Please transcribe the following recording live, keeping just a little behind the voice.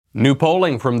New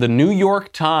polling from the New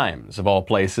York Times, of all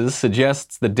places,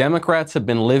 suggests the Democrats have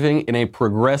been living in a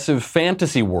progressive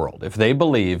fantasy world if they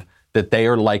believe that they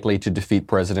are likely to defeat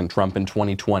President Trump in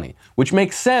 2020, which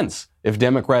makes sense if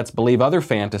Democrats believe other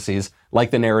fantasies like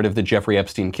the narrative that Jeffrey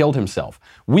Epstein killed himself.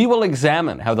 We will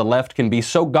examine how the left can be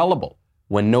so gullible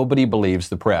when nobody believes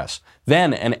the press.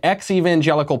 Then, an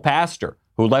ex-evangelical pastor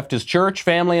who left his church,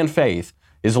 family, and faith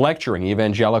is lecturing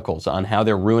evangelicals on how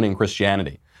they're ruining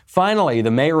Christianity. Finally,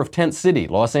 the mayor of Tent City,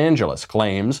 Los Angeles,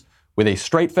 claims with a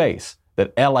straight face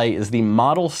that LA is the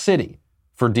model city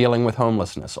for dealing with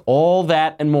homelessness. All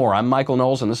that and more. I'm Michael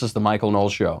Knowles, and this is The Michael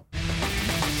Knowles Show.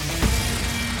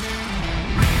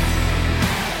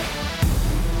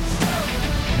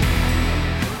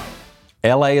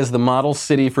 LA is the model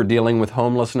city for dealing with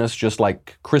homelessness, just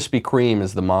like Krispy Kreme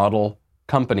is the model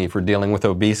company for dealing with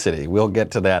obesity. We'll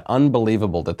get to that.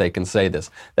 Unbelievable that they can say this.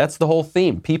 That's the whole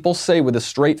theme. People say with a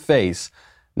straight face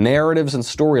narratives and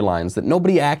storylines that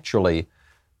nobody actually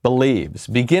believes,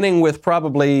 beginning with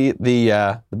probably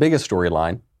the biggest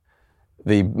storyline,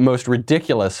 the most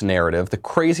ridiculous narrative, the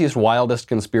craziest, wildest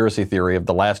conspiracy theory of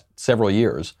the last several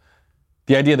years.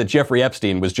 The idea that Jeffrey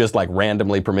Epstein was just like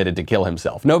randomly permitted to kill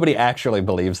himself. Nobody actually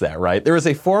believes that, right? There was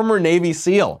a former Navy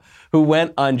SEAL who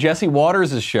went on Jesse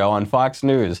Waters' show on Fox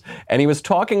News, and he was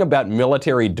talking about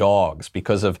military dogs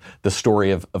because of the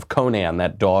story of Conan,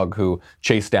 that dog who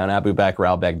chased down Abu Bakr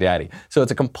al-Baghdadi. So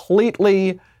it's a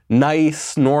completely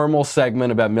nice, normal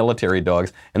segment about military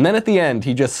dogs. And then at the end,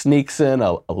 he just sneaks in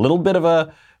a little bit of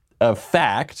a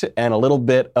fact and a little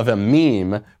bit of a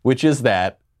meme, which is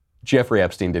that Jeffrey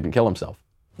Epstein didn't kill himself.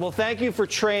 Well, thank you for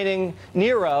training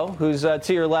Nero, who's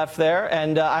to your left there,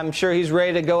 and I'm sure he's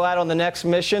ready to go out on the next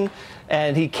mission,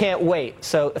 and he can't wait.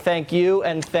 So thank you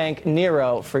and thank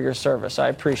Nero for your service. I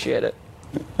appreciate it.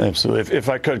 Absolutely. If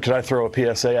I could I throw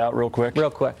a PSA out real quick?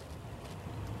 Real quick.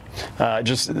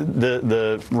 Just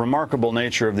the remarkable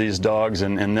nature of these dogs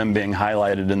and them being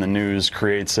highlighted in the news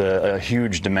creates a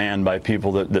huge demand by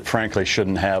people that frankly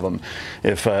shouldn't have them.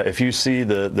 If you see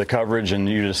the coverage and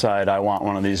you decide I want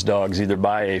one of these dogs, either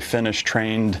buy a finished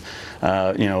trained,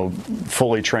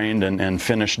 fully trained and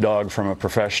finished dog from a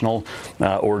professional,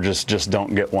 or just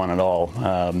don't get one at all.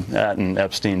 And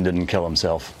Epstein didn't kill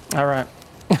himself. All right.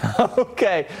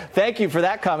 Okay. Thank you for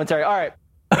that commentary. All right.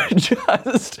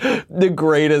 Just the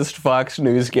greatest Fox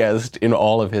News guest in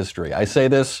all of history. I say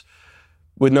this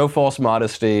with no false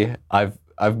modesty. I've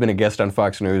been a guest on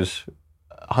Fox News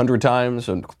 100 times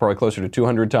and probably closer to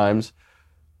 200 times.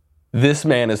 This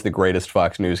man is the greatest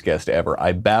Fox News guest ever.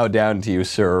 I bow down to you,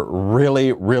 sir.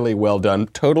 Really, really well done.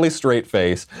 Totally straight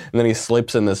face. And then he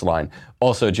slips in this line.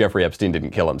 Also, Jeffrey Epstein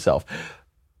didn't kill himself.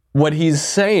 What he's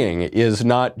saying is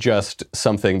not just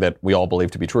something that we all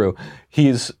believe to be true.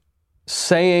 He's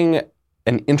saying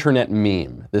an internet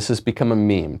meme. This has become a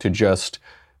meme to just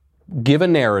give a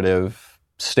narrative,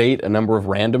 state a number of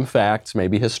random facts,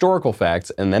 maybe historical facts,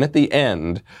 and then at the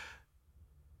end,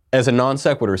 as a non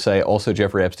sequitur, say, also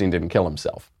Jeffrey Epstein didn't kill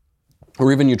himself.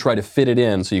 Or even you try to fit it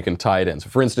in so you can tie it in. So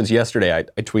for instance, yesterday I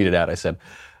tweeted out, I said,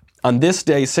 on this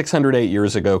day, 608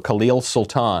 years ago, Khalil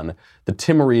Sultan, the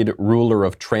Timurid ruler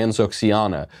of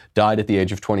Transoxiana, died at the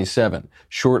age of 27.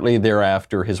 Shortly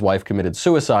thereafter, his wife committed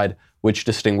suicide, which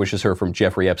distinguishes her from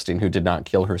Jeffrey Epstein, who did not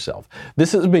kill herself.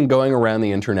 This has been going around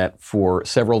the internet for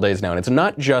several days now, and it's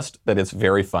not just that it's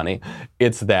very funny,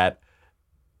 it's that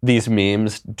these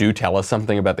memes do tell us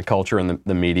something about the culture and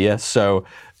the media. So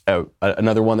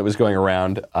another one that was going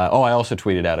around, I also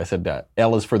tweeted out, I said,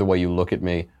 L is for the way you look at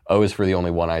me, O is for the only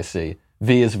one I see.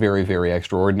 V is very, very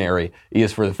extraordinary. E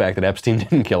is for the fact that Epstein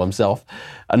didn't kill himself.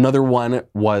 Another one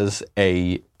was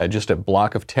just a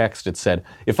block of text. It said,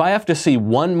 if I have to see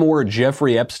one more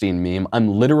Jeffrey Epstein meme, I'm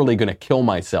literally going to kill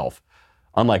myself.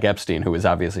 Unlike Epstein, who was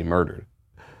obviously murdered.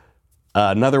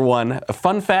 Another one, a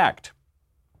fun fact.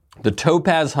 The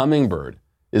topaz hummingbird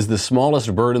is the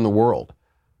smallest bird in the world.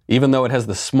 Even though it has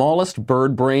the smallest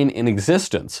bird brain in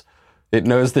existence, it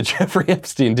knows that Jeffrey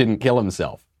Epstein didn't kill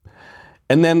himself.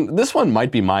 And then this one might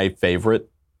be my favorite.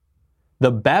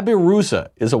 The babirusa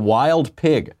is a wild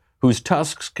pig whose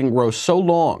tusks can grow so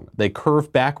long they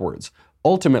curve backwards,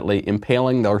 ultimately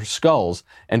impaling their skulls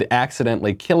and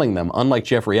accidentally killing them, unlike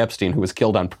Jeffrey Epstein, who was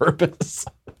killed on purpose.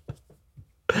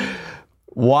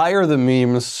 Why are the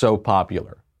memes so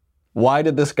popular? Why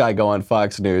did this guy go on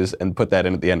Fox News and put that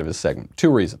in at the end of his segment?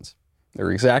 Two reasons. There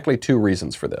are exactly two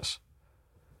reasons for this.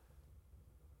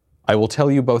 I will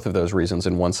tell you both of those reasons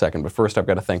in 1 second, but first I've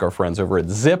got to thank our friends over at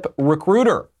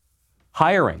ZipRecruiter.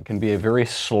 Hiring can be a very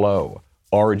slow,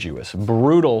 arduous,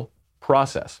 brutal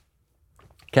process.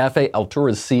 Cafe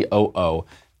Altura's COO,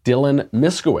 Dylan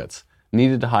Miskowitz,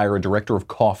 needed to hire a director of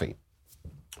coffee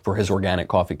for his organic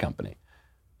coffee company.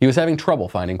 He was having trouble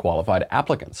finding qualified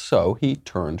applicants, so he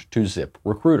turned to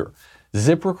ZipRecruiter.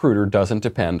 ZipRecruiter doesn't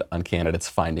depend on candidates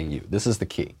finding you. This is the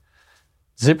key.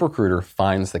 ZipRecruiter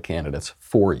finds the candidates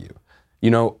for you. You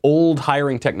know, old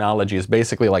hiring technology is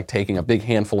basically like taking a big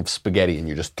handful of spaghetti and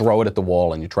you just throw it at the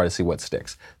wall and you try to see what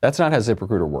sticks. That's not how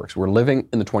ZipRecruiter works. We're living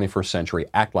in the 21st century.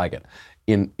 Act like it.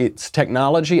 In its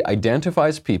technology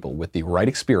identifies people with the right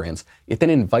experience. It then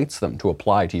invites them to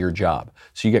apply to your job.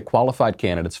 So you get qualified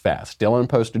candidates fast. Dylan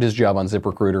posted his job on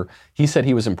ZipRecruiter. He said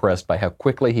he was impressed by how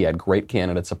quickly he had great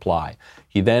candidates apply.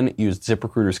 He then used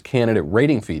ZipRecruiter's candidate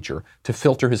rating feature to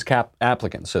filter his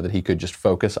applicants so that he could just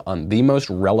focus on the most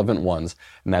relevant ones.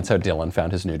 And that's how Dylan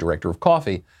found his new director of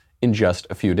coffee in just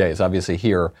a few days. Obviously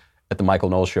here at the Michael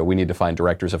Knowles Show, we need to find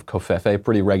directors of Covfefe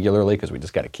pretty regularly because we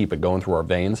just got to keep it going through our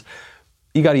veins.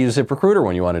 You got to use ZipRecruiter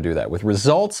when you want to do that. With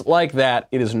results like that,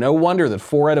 it is no wonder that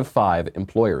 4 out of 5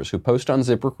 employers who post on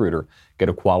ZipRecruiter get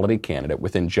a quality candidate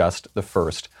within just the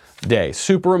first day.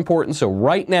 Super important. So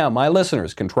right now, my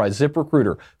listeners can try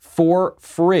ZipRecruiter for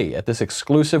free at this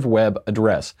exclusive web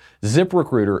address,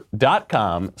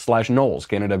 ZipRecruiter.com/Knowles, Knowles.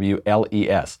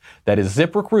 That is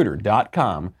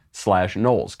ZipRecruiter.com/Knowles,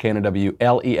 Knowles.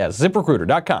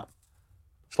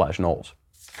 ZipRecruiter.com/Knowles.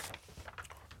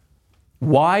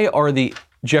 Why are the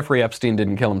Jeffrey Epstein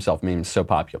didn't kill himself memes so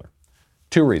popular?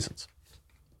 2 reasons.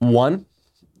 1,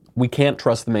 we can't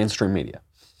trust the mainstream media.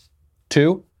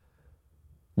 2,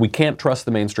 we can't trust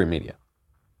the mainstream media.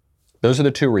 Those are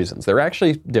the 2 reasons. They're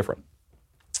actually different.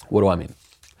 What do I mean?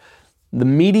 The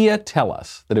media tell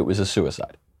us that it was a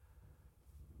suicide.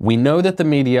 We know that the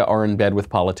media are in bed with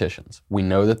politicians. We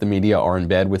know that the media are in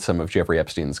bed with some of Jeffrey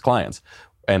Epstein's clients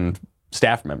and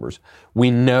staff members.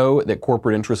 We know that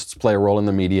corporate interests play a role in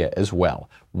the media as well.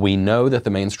 We know that the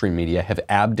mainstream media have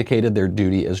abdicated their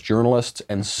duty as journalists,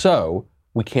 and so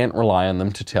we can't rely on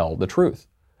them to tell the truth.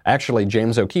 Actually,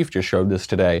 James O'Keefe just showed this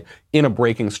today in a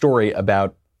breaking story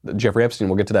about Jeffrey Epstein.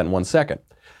 We'll get to that in one second.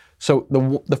 So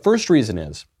the first reason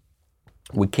is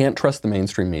we can't trust the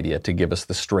mainstream media to give us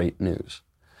the straight news.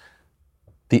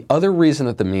 The other reason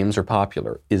that the memes are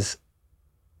popular is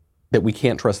that we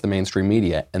can't trust the mainstream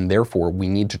media, and therefore we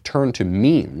need to turn to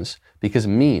memes because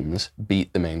memes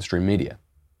beat the mainstream media.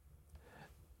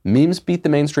 Memes beat the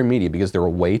mainstream media because they're a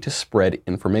way to spread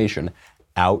information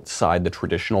outside the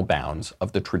traditional bounds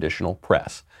of the traditional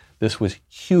press. This was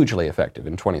hugely effective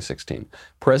in 2016.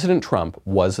 President Trump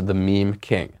was the meme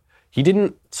king. He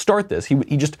didn't start this. He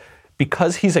just,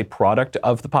 because he's a product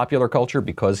of the popular culture,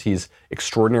 because he's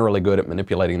extraordinarily good at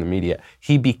manipulating the media,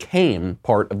 he became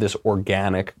part of this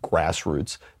organic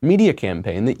grassroots media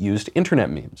campaign that used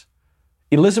internet memes.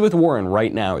 Elizabeth Warren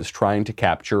right now is trying to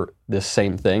capture this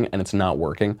same thing, and it's not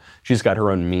working. She's got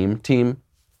her own meme team.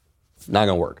 Not going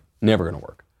to work. Never going to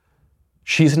work.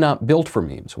 She's not built for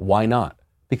memes. Why not?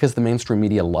 Because the mainstream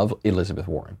media love Elizabeth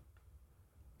Warren.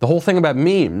 The whole thing about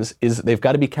memes is they've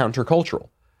got to be countercultural.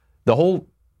 The whole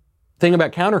thing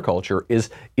about counterculture is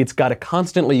it's got to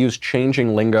constantly use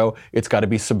changing lingo. It's got to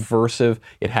be subversive.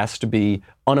 It has to be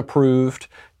unapproved.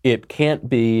 It can't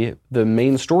be the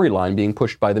main storyline being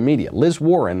pushed by the media. Liz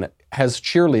Warren has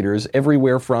cheerleaders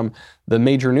everywhere from the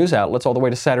major news outlets all the way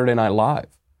to Saturday Night Live.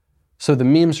 So the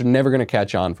memes are never going to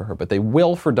catch on for her, but they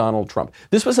will for Donald Trump.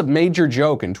 This was a major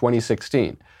joke in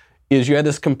 2016, is you had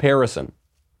this comparison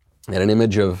and an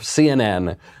image of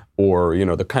CNN or,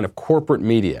 the kind of corporate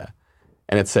media.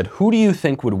 And it said, who do you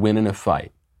think would win in a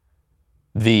fight?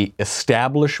 The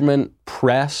establishment,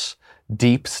 press,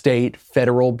 deep state,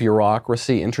 federal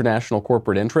bureaucracy, international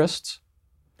corporate interests?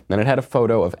 Then it had a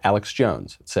photo of Alex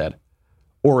Jones. It said,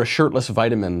 or a shirtless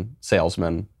vitamin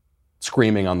salesman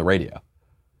screaming on the radio.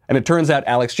 And it turns out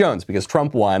Alex Jones, because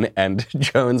Trump won and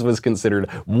Jones was considered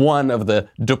one of the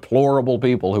deplorable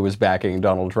people who was backing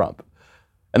Donald Trump.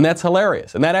 And that's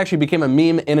hilarious. And that actually became a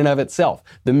meme in and of itself.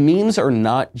 The memes are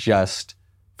not just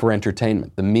for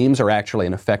entertainment. The memes are actually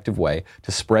an effective way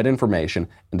to spread information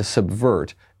and to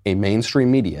subvert a mainstream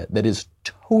media that is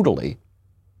totally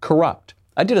corrupt.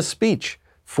 I did a speech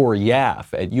for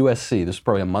YAF at USC, this was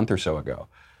probably a month or so ago,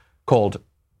 called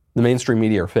The Mainstream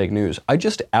Media Are Fake News. I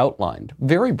just outlined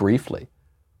very briefly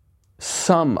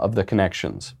some of the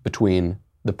connections between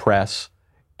the press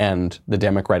and the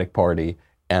Democratic Party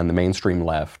and the mainstream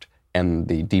left and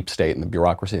the deep state and the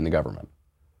bureaucracy and the government.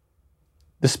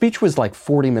 The speech was like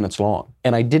 40 minutes long,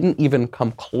 and I didn't even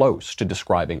come close to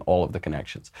describing all of the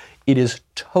connections. It is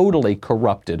totally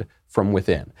corrupted from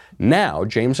within. Now,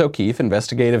 James O'Keefe,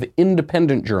 investigative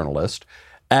independent journalist,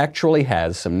 actually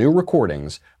has some new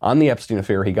recordings on the Epstein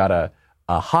affair. He got a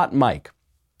hot mic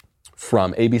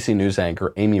from ABC News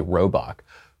anchor Amy Robach,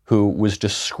 who was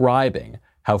describing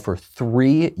how for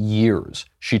 3 years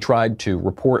she tried to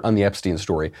report on the Epstein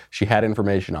story. She had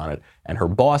information on it, and her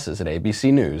bosses at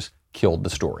ABC News killed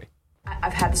the story.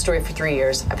 I've had the story for 3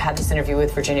 years. I've had this interview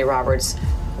with Virginia Roberts.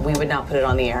 We would not put it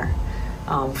on the air.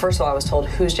 First of all, I was told,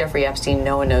 who's Jeffrey Epstein?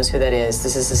 No one knows who that is.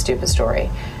 This is a stupid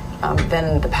story.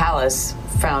 Then the palace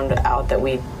found out that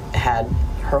we had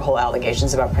her whole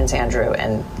allegations about Prince Andrew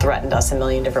and threatened us a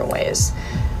million different ways.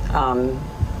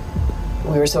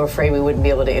 We were so afraid we wouldn't be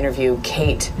able to interview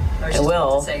Kate and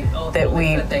Will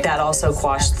that also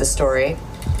quashed the story.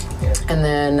 And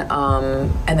then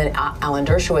Alan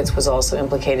Dershowitz was also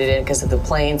implicated in it because of the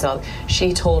planes.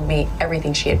 She told me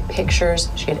everything. She had pictures.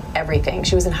 She had everything.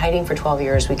 She was in hiding for 12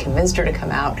 years. We convinced her to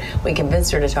come out. We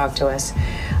convinced her to talk to us.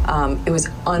 It was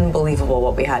unbelievable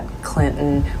what we had.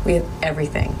 Clinton. We had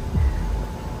everything.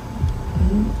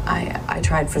 I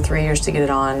tried for 3 years to get it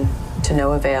on, to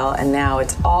no avail, and now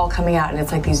it's all coming out, and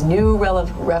it's like these new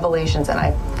revelations, and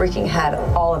I freaking had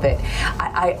all of it.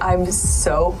 I'm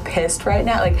so pissed right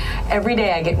now. Like, every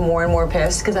day I get more and more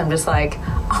pissed because I'm just like,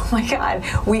 oh my God,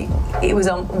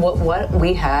 what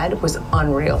we had was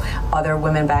unreal. Other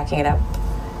women backing it up.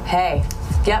 Hey,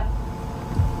 yep.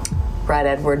 Brad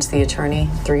Edwards, the attorney,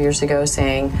 3 years ago,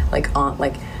 saying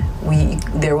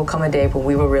there will come a day when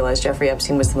we will realize Jeffrey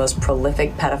Epstein was the most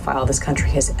prolific pedophile this country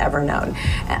has ever known.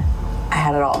 And I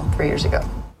had it all 3 years ago.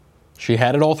 She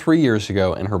had it all 3 years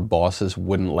ago, and her bosses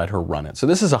wouldn't let her run it. So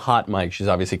this is a hot mic. She's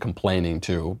obviously complaining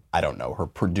to, I don't know, her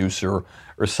producer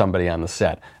or somebody on the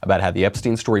set about how the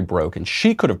Epstein story broke, and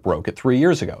she could have broke it 3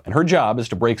 years ago. And her job is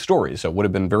to break stories, so it would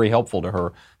have been very helpful to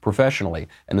her professionally,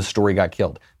 and the story got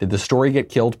killed. Did the story get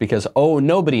killed because,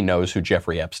 nobody knows who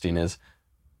Jeffrey Epstein is?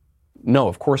 No,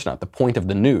 of course not. The point of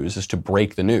the news is to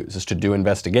break the news, is to do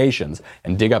investigations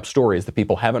and dig up stories that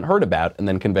people haven't heard about and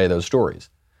then convey those stories.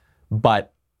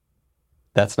 But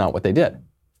that's not what they did. They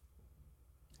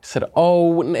said,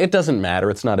 it doesn't matter.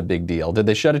 It's not a big deal. Did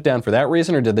they shut it down for that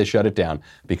reason, or did they shut it down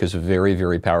because very,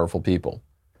 very powerful people,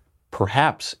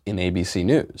 perhaps in ABC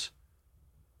News,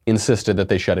 insisted that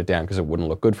they shut it down because it wouldn't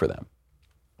look good for them?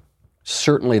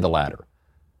 Certainly the latter.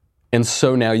 And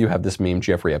so now you have this meme,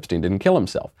 Jeffrey Epstein didn't kill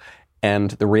himself.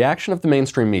 And the reaction of the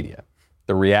mainstream media,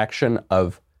 the reaction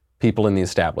of people in the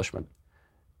establishment,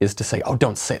 is to say,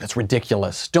 don't say that's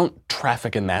ridiculous. Don't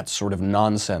traffic in that sort of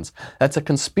nonsense. That's a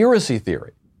conspiracy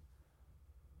theory.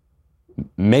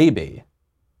 Maybe.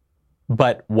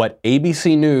 But what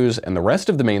ABC News and the rest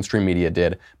of the mainstream media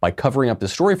did by covering up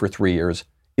this story for 3 years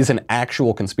is an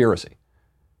actual conspiracy.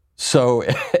 So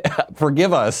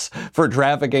forgive us for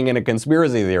trafficking in a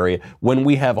conspiracy theory when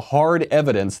we have hard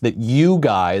evidence that you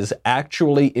guys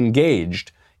actually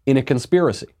engaged in a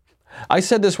conspiracy. I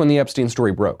said this when the Epstein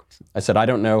story broke. I said, I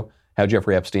don't know how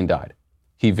Jeffrey Epstein died.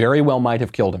 He very well might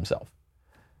have killed himself.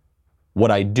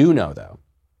 What I do know, though,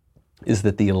 is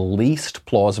that the least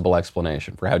plausible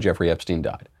explanation for how Jeffrey Epstein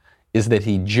died is that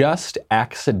he just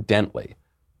accidentally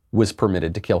was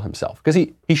permitted to kill himself. Because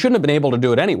he shouldn't have been able to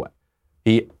do it anyway.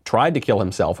 He tried to kill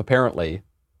himself, apparently,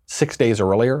 6 days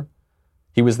earlier.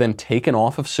 He was then taken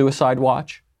off of suicide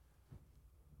watch.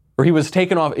 Or he was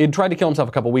taken off, he'd tried to kill himself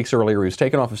a couple weeks earlier. He was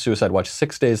taken off of suicide watch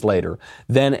 6 days later.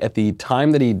 Then at the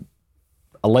time that he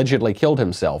allegedly killed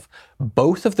himself,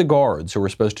 both of the guards who were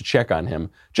supposed to check on him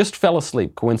just fell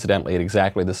asleep, coincidentally, at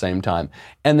exactly the same time.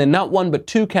 And then not one but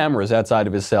two cameras outside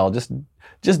of his cell just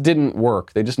didn't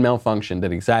work. They just malfunctioned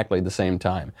at exactly the same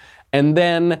time. And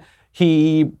then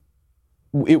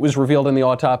it was revealed in the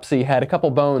autopsy, had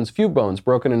a few bones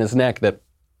broken in his neck that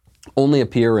only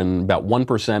appear in about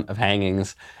 1% of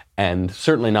hangings, and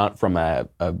certainly not from a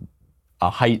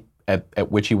height at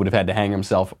which he would have had to hang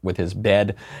himself with his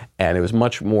bed, and it was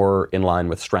much more in line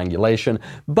with strangulation.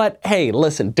 But hey,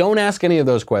 listen, don't ask any of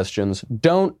those questions.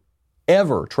 Don't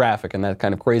ever traffic in that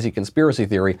kind of crazy conspiracy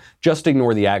theory. Just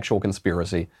ignore the actual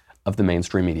conspiracy of the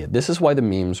mainstream media. This is why the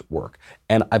memes work.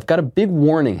 And I've got a big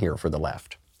warning here for the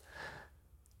left.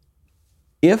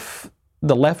 If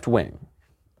the left wing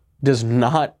does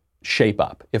not shape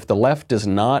up, if the left does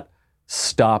not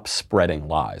stop spreading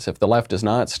lies, if the left does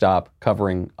not stop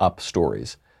covering up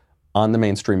stories on the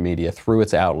mainstream media through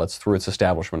its outlets, through its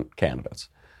establishment candidates,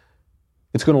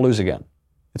 it's going to lose again.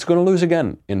 It's going to lose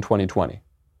again in 2020,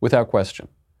 without question,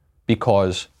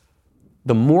 because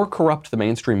the more corrupt the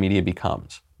mainstream media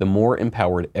becomes, the more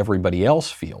empowered everybody else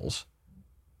feels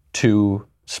to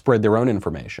spread their own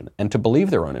information and to believe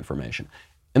their own information.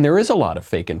 And there is a lot of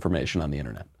fake information on the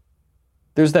internet.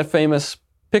 There's that famous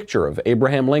picture of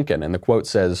Abraham Lincoln, and the quote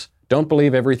says, "Don't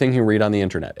believe everything you read on the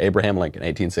internet." Abraham Lincoln,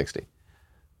 1860.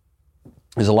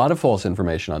 There's a lot of false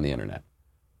information on the internet.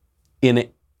 in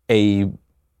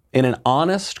an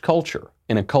honest culture,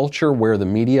 in a culture where the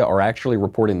media are actually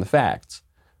reporting the facts,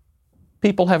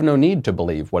 people have no need to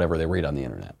believe whatever they read on the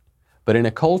internet. But in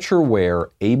a culture where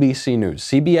ABC News,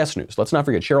 CBS News, let's not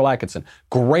forget Cheryl Atkinson,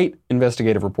 great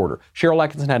investigative reporter. Cheryl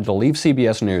Atkinson had to leave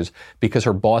CBS News because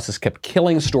her bosses kept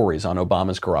killing stories on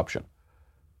Obama's corruption.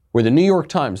 Where the New York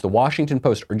Times, the Washington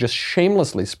Post are just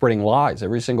shamelessly spreading lies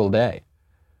every single day.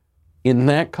 In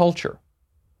that culture,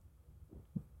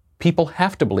 people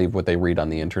have to believe what they read on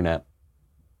the internet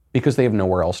because they have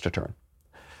nowhere else to turn.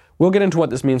 We'll get into what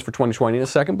this means for 2020 in a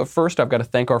second, but first I've got to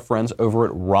thank our friends over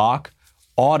at Rock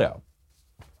Auto.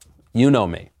 You know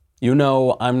me. You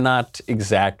know I'm not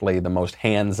exactly the most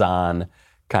hands-on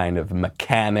kind of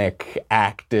mechanic,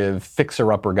 active,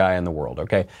 fixer-upper guy in the world,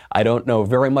 okay? I don't know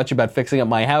very much about fixing up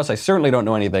my house. I certainly don't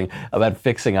know anything about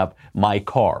fixing up my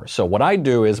car. So what I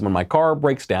do is when my car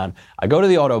breaks down, I go to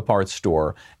the auto parts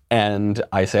store and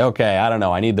I say, okay, I don't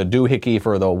know, I need the doohickey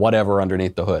for the whatever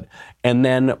underneath the hood. And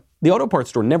then the auto parts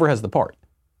store never has the part.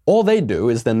 All they do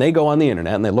is then they go on the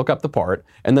internet and they look up the part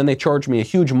and then they charge me a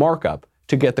huge markup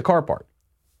to get the car part.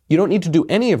 You don't need to do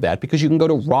any of that because you can go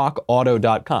to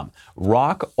rockauto.com.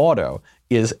 Rock Auto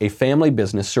is a family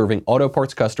business serving auto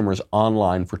parts customers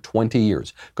online for 20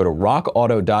 years. Go to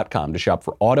rockauto.com to shop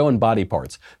for auto and body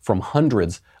parts from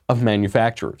hundreds of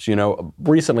manufacturers. You know,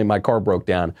 recently my car broke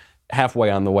down halfway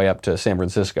on the way up to San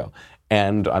Francisco,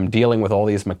 and I'm dealing with all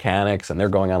these mechanics and they're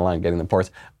going online getting the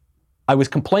parts. I was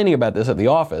complaining about this at the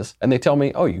office and they tell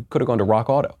me, oh, you could have gone to Rock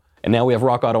Auto. And now we have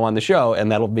Rock Auto on the show,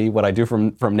 and that'll be what I do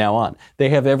from now on. They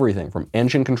have everything from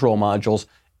engine control modules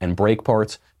and brake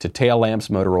parts to tail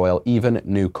lamps, motor oil, even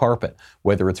new carpet.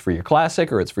 Whether it's for your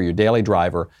classic or it's for your daily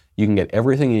driver, you can get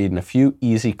everything you need in a few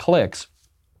easy clicks.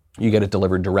 You get it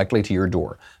delivered directly to your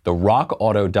door. The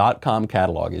rockauto.com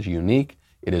catalog is unique.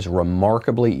 It is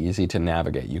remarkably easy to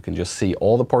navigate. You can just see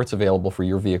all the parts available for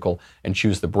your vehicle and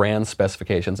choose the brands,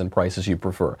 specifications, and prices you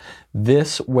prefer.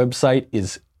 This website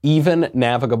is even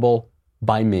navigable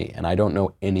by me, and I don't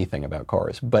know anything about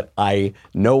cars, but I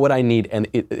know what I need, and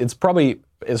it's probably,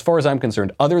 as far as I'm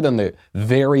concerned, other than the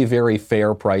very, very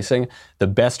fair pricing, the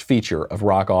best feature of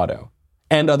Rock Auto.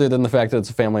 And other than the fact that it's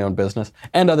a family-owned business,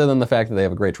 and other than the fact that they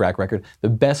have a great track record, the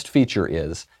best feature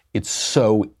is it's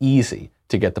so easy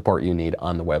to get the part you need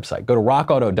on the website. Go to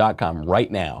rockauto.com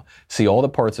right now. See all the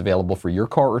parts available for your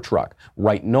car or truck.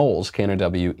 Write Knowles,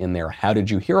 K-N-O-W, in their How Did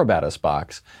You Hear About Us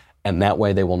box, and that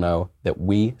way they will know that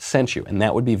we sent you, and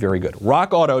that would be very good.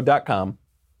 rockauto.com,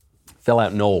 fill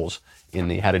out Knowles in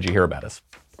the How Did You Hear About Us.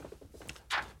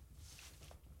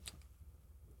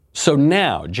 So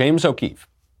now, James O'Keefe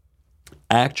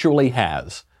actually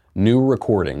has new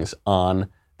recordings on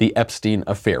the Epstein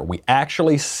affair. We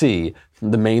actually see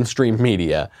the mainstream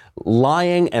media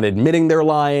lying and admitting they're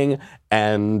lying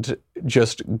and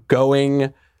just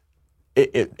going,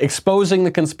 exposing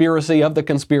the conspiracy of the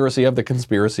conspiracy of the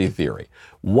conspiracy theory.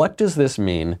 What does this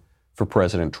mean for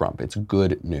President Trump? It's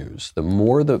good news. The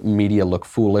more the media look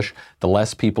foolish, the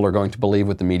less people are going to believe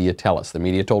what the media tell us. The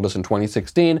media told us in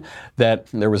 2016 that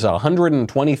there was a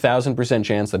 120,000%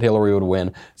 chance that Hillary would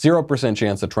win, 0%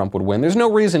 chance that Trump would win. There's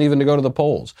no reason even to go to the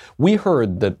polls. We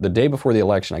heard that the day before the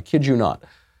election, I kid you not,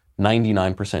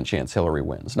 99% chance Hillary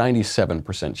wins,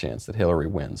 97% chance that Hillary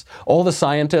wins. All the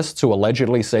scientists who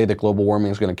allegedly say that global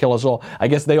warming is going to kill us all, I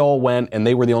guess they all went and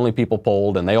they were the only people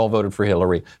polled and they all voted for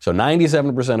Hillary. So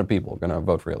 97% of people are going to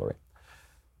vote for Hillary.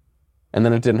 And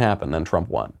then it didn't happen. Then Trump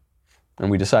won. And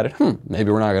we decided,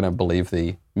 maybe we're not going to believe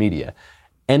the media.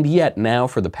 And yet now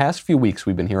for the past few weeks,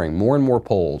 we've been hearing more and more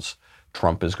polls.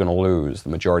 Trump is going to lose. The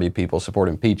majority of people support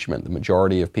impeachment. The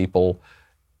majority of people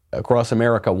across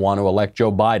America want to elect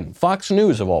Joe Biden. Fox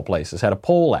News, of all places, had a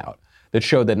poll out that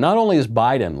showed that not only is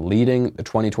Biden leading the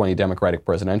 2020 Democratic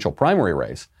presidential primary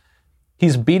race,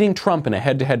 he's beating Trump in a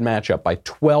head-to-head matchup by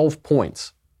 12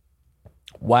 points.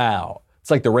 Wow. It's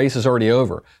like the race is already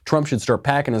over. Trump should start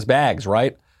packing his bags,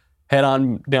 right? Head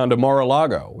on down to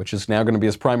Mar-a-Lago, which is now going to be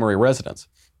his primary residence.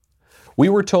 We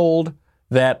were told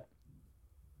that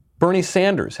Bernie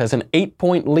Sanders has an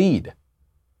 8-point lead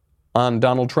on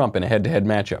Donald Trump in a head-to-head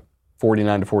matchup,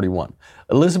 49-41.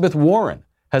 Elizabeth Warren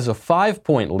has a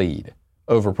 5-point lead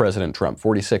over President Trump,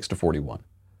 46-41.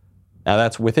 Now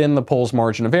that's within the poll's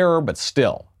margin of error, but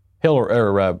still,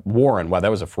 Warren, wow, that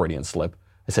was a Freudian slip.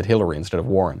 I said Hillary instead of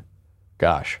Warren.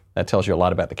 Gosh, that tells you a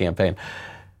lot about the campaign.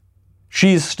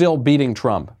 She's still beating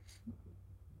Trump.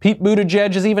 Pete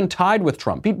Buttigieg is even tied with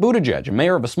Trump. Pete Buttigieg, a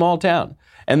mayor of a small town.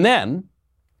 And then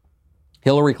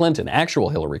Hillary Clinton, actual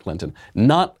Hillary Clinton,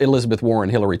 not Elizabeth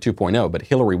Warren Hillary 2.0, but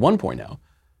Hillary 1.0,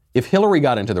 if Hillary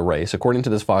got into the race, according to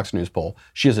this Fox News poll,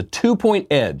 she has a 2-point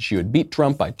edge. She would beat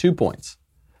Trump by 2 points.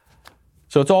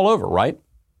 So it's all over, right?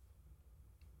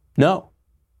 No.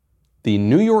 The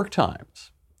New York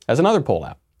Times has another poll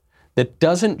out that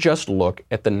doesn't just look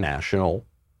at the national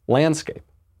landscape.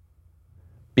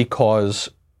 Because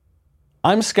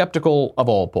I'm skeptical of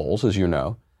all polls, as you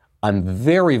know. I'm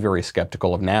very, very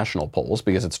skeptical of national polls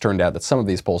because it's turned out that some of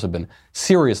these polls have been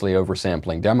seriously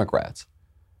oversampling Democrats.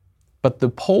 But the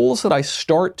polls that I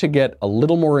start to get a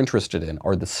little more interested in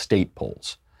are the state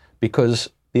polls, because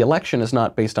the election is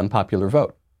not based on popular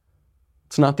vote.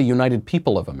 It's not the United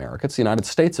People of America, it's the United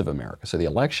States of America. So the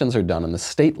elections are done on the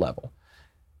state level.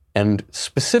 And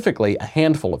specifically, a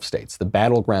handful of states, the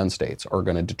battleground states, are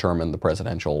going to determine the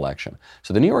presidential election.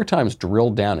 So the New York Times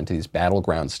drilled down into these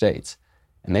battleground states,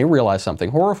 and they realized something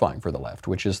horrifying for the left,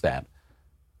 which is that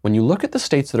when you look at the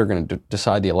states that are going to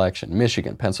decide the election,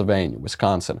 Michigan, Pennsylvania,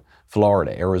 Wisconsin,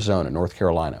 Florida, Arizona, North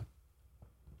Carolina,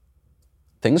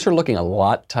 things are looking a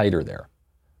lot tighter there.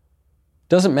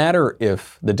 Doesn't matter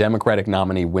if the Democratic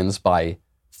nominee wins by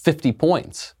 50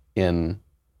 points in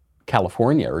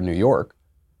California or New York.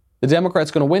 The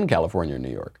Democrat's going to win California or New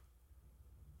York.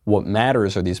 What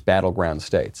matters are these battleground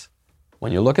states.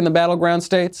 When you look in the battleground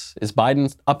states, is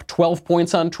Biden up 12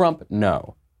 points on Trump?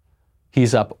 No.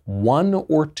 He's up 1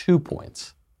 or 2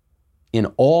 points in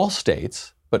all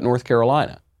states but North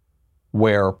Carolina,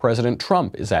 where President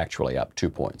Trump is actually up 2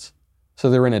 points. So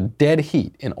they're in a dead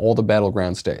heat in all the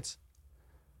battleground states.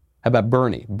 How about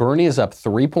Bernie? Bernie is up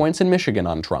 3 points in Michigan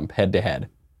on Trump, head-to-head.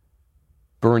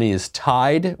 Bernie is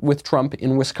tied with Trump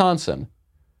in Wisconsin.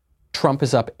 Trump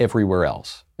is up everywhere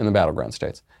else in the battleground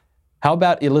states. How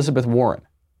about Elizabeth Warren?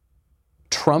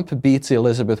 Trump beats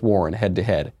Elizabeth Warren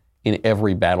head-to-head in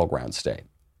every battleground state.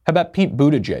 How about Pete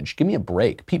Buttigieg? Give me a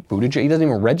break. Pete Buttigieg, he doesn't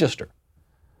even register.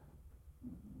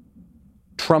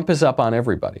 Trump is up on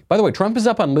everybody. By the way, Trump is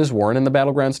up on Liz Warren in the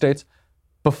battleground states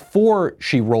before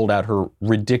she rolled out her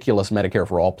ridiculous Medicare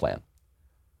for All plan,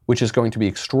 which is going to be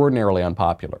extraordinarily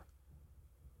unpopular.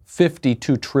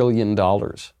 $52 trillion.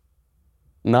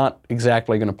 Not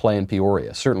exactly going to play in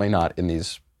Peoria, certainly not in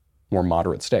these more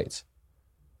moderate states.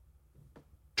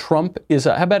 Trump is,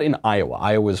 how about in Iowa?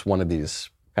 Iowa is one of these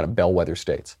kind of bellwether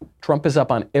states. Trump is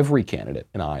up on every candidate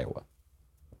in Iowa.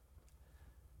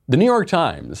 The New York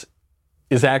Times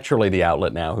is actually the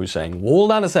outlet now who's saying,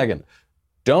 hold on a second,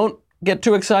 don't get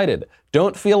too excited.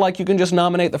 Don't feel like you can just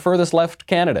nominate the furthest left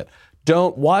candidate.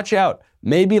 Don't, watch out.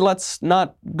 Maybe let's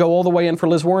not go all the way in for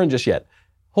Liz Warren just yet.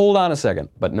 Hold on a second.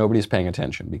 But nobody's paying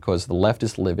attention because the left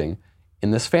is living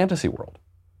in this fantasy world.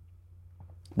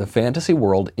 The fantasy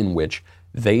world in which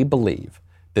they believe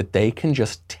that they can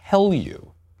just tell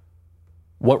you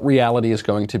what reality is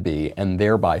going to be and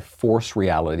thereby force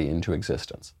reality into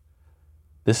existence.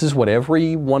 This is what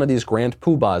every one of these grand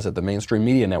poobahs at the mainstream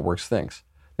media networks thinks.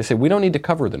 They say, we don't need to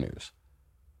cover the news.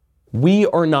 We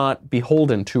are not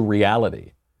beholden to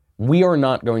reality. We are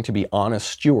not going to be honest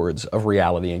stewards of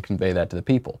reality and convey that to the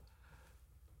people.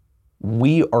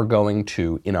 We are going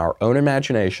to, in our own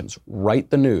imaginations, write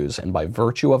the news, and by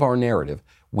virtue of our narrative,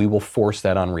 we will force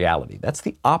that on reality. That's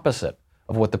the opposite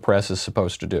of what the press is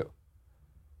supposed to do.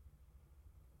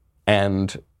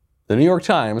 And the New York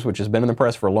Times, which has been in the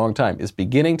press for a long time, is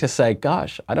beginning to say,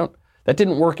 gosh, that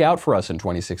didn't work out for us in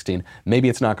 2016. Maybe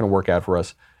it's not going to work out for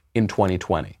us in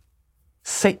 2020.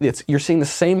 You're seeing the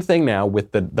same thing now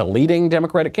with the leading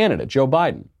Democratic candidate, Joe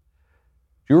Biden.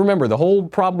 You remember, the whole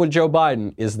problem with Joe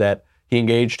Biden is that he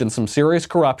engaged in some serious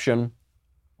corruption,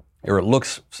 or it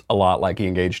looks a lot like he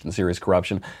engaged in serious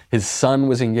corruption. His son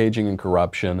was engaging in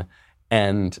corruption,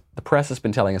 and the press has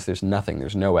been telling us there's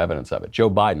no evidence of it. Joe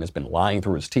Biden has been lying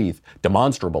through his teeth,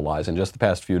 demonstrable lies in just the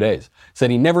past few days.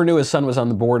 Said he never knew his son was on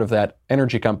the board of that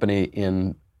energy company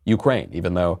in Ukraine,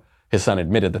 even though his son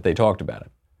admitted that they talked about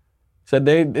it. Said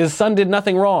his son did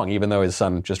nothing wrong, even though his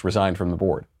son just resigned from the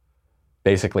board.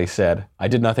 Basically said, I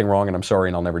did nothing wrong and I'm sorry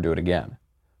and I'll never do it again.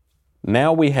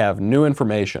 Now we have new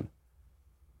information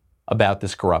about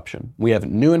this corruption. We have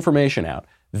new information out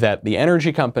that the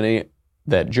energy company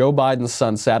that Joe Biden's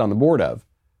son sat on the board of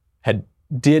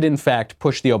did in fact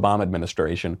push the Obama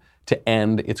administration to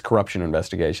end its corruption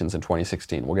investigations in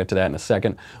 2016. We'll get to that in a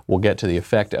second. We'll get to the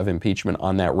effect of impeachment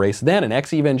on that race. Then an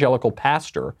ex-evangelical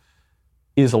pastor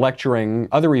is lecturing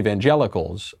other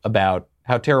evangelicals about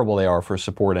how terrible they are for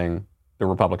supporting the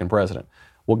Republican president.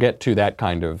 We'll get to that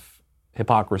kind of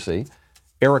hypocrisy.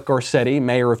 Eric Garcetti,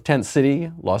 mayor of Tent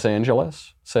City, Los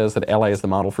Angeles, says that LA is the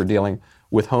model for dealing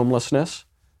with homelessness.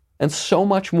 And so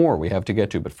much more we have to get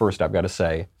to. But first, I've got to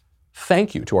say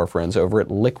thank you to our friends over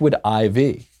at Liquid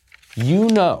IV. You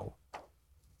know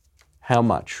how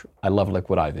much I love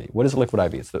Liquid IV. What is Liquid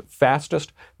IV? It's the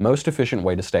fastest, most efficient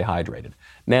way to stay hydrated.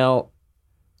 Now,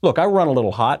 look, I run a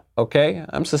little hot, okay?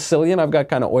 I'm Sicilian, I've got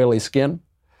kind of oily skin.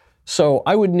 So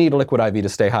I would need Liquid IV to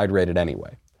stay hydrated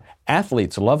anyway.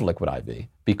 Athletes love Liquid IV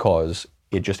because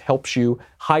it just helps you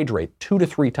hydrate 2 to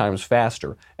 3 times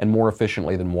faster and more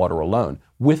efficiently than water alone,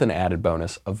 with an added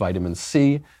bonus of vitamins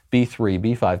C, B3,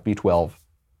 B5, B12,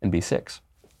 and B6.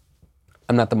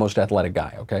 I'm not the most athletic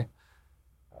guy, okay?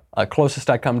 Closest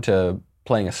I come to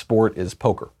playing a sport is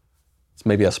poker. So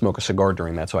maybe I'll smoke a cigar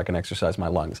during that so I can exercise my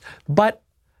lungs. But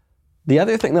the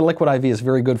other thing that Liquid IV is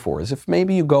very good for is if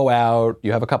maybe you go out,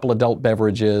 you have a couple adult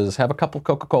beverages, have a couple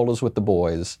Coca-Colas with the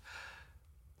boys,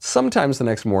 sometimes the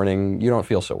next morning you don't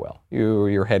feel so well.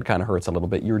 Your head kind of hurts a little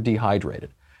bit, you're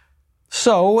dehydrated.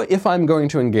 So if I'm going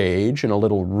to engage in a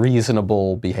little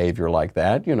reasonable behavior like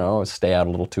that, stay out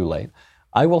a little too late,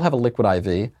 I will have a Liquid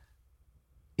IV.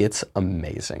 It's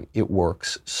amazing. It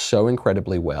works so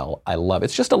incredibly well. I love it.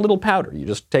 It's just a little powder. You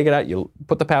just take it out, you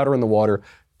put the powder in the water.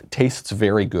 It tastes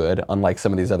very good, unlike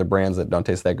some of these other brands that don't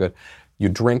taste that good. You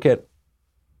drink it,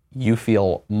 you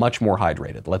feel much more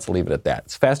hydrated. Let's leave it at that.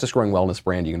 It's the fastest growing wellness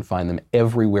brand. You can find them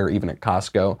everywhere, even at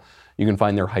Costco. You can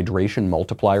find their hydration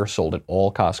multiplier sold at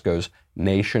all Costco's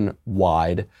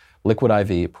nationwide. Liquid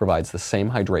IV provides the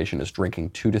same hydration as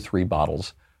drinking 2 to 3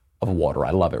 bottles of water. I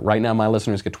love it. Right now, my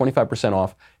listeners get 25%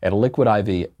 off at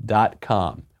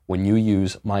liquidiv.com when you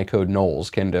use my code Knowles,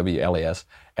 K-N-W-L-E-S,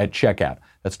 at checkout.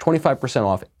 That's 25%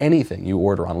 off anything you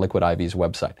order on Liquid IV's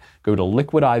website. Go to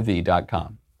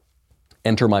liquidiv.com.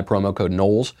 Enter my promo code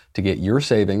Knowles to get your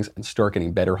savings and start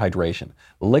getting better hydration.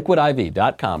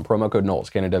 Liquidiv.com, promo code Knowles,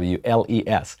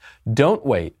 K-N-W-L-E-S. Don't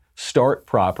wait. Start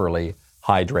properly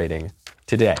hydrating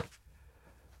today.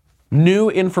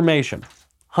 New information.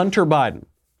 Hunter Biden,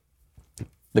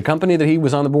 the company that he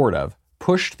was on the board of,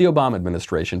 pushed the Obama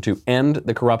administration to end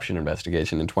the corruption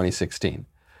investigation in 2016.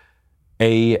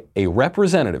 A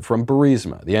representative from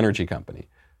Burisma, the energy company,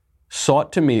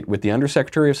 sought to meet with the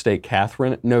Undersecretary of State,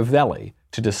 Catherine Novelli,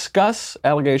 to discuss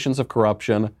allegations of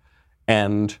corruption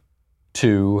and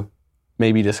to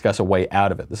maybe discuss a way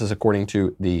out of it. This is according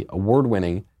to the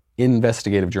award-winning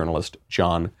investigative journalist,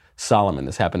 John Solomon.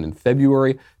 This happened in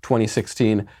February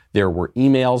 2016. There were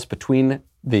emails between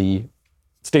the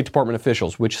State Department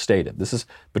officials, which stated, this is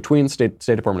between State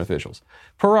Department officials.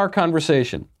 Per our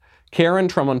conversation, Karen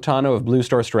Tramontano of Blue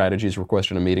Star Strategies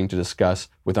requested a meeting to discuss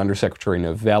with Undersecretary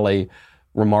Novelli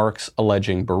remarks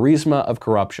alleging Burisma of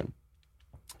corruption.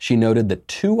 She noted that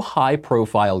 2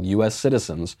 high-profile U.S.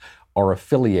 citizens are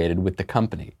affiliated with the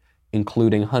company,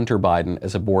 including Hunter Biden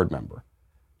as a board member.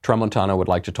 Tramontano would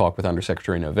like to talk with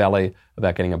Undersecretary Novelli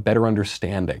about getting a better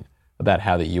understanding about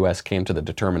how the U.S. came to the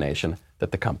determination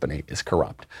that the company is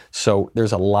corrupt. So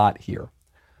there's a lot here.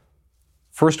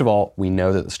 First of all, we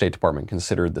know that the State Department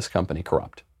considered this company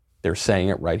corrupt. They're saying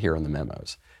it right here in the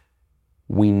memos.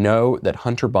 We know that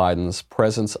Hunter Biden's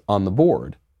presence on the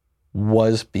board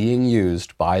was being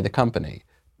used by the company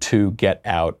to get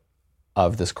out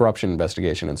of this corruption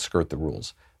investigation and skirt the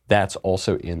rules. That's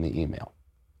also in the email.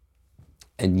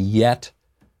 And yet,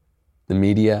 the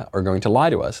media are going to lie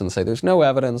to us and say, there's no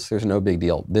evidence, there's no big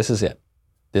deal. This is it.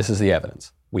 This is the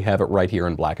evidence. We have it right here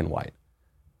in black and white.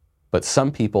 But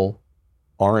some people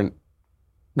aren't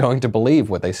going to believe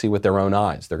what they see with their own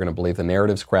eyes. They're going to believe the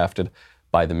narratives crafted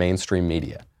by the mainstream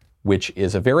media, which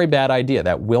is a very bad idea.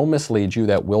 That will mislead you,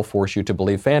 that will force you to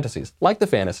believe fantasies, like the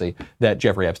fantasy that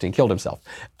Jeffrey Epstein killed himself.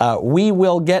 We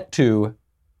will get to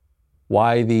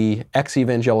why the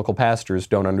ex-evangelical pastors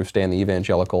don't understand the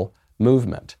evangelical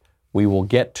movement. We will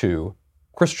get to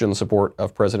Christian support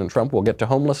of President Trump. We'll get to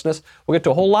homelessness. We'll get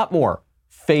to a whole lot more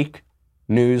fake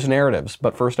news narratives.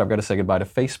 But first, I've got to say goodbye to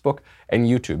Facebook and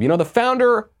YouTube. You know, the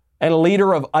founder and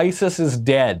leader of ISIS is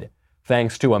dead,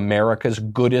 thanks to America's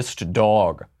goodest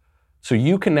dog. So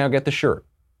you can now get the shirt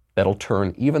that'll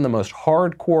turn even the most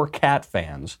hardcore cat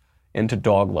fans into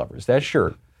dog lovers. That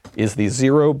shirt is the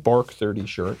Zero Bark 30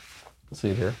 shirt. Let's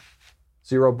see it here.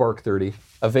 Zero Bark 30,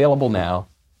 available now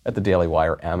at the Daily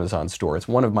Wire Amazon store. It's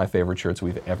one of my favorite shirts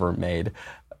we've ever made.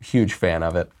 Huge fan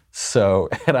of it. So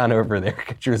head on over there,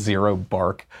 get your Zero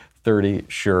Bark 30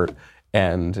 shirt,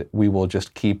 and we will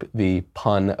just keep the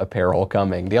pun apparel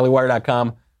coming.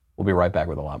 DailyWire.com. We'll be right back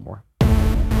with a lot more.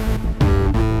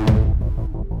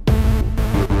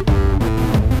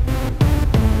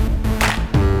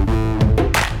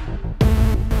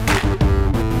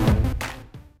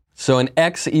 So an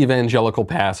ex-evangelical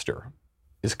pastor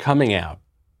is coming out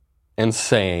and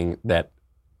saying that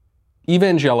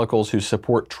evangelicals who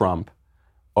support Trump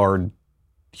are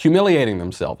humiliating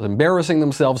themselves, embarrassing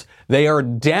themselves. They are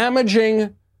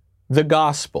damaging the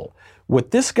gospel.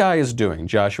 What this guy is doing,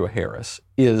 Joshua Harris,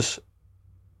 is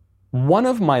one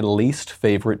of my least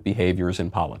favorite behaviors in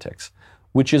politics,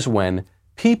 which is when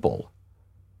people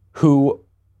who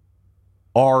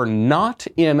are not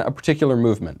in a particular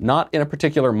movement, not in a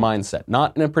particular mindset,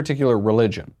 not in a particular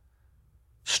religion,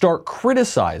 start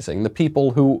criticizing the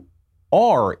people who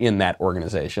are in that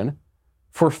organization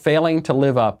for failing to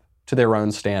live up to their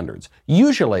own standards,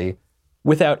 usually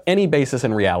without any basis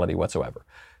in reality whatsoever.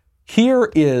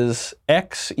 Here is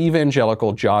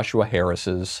ex-evangelical Joshua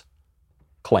Harris's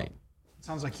claim.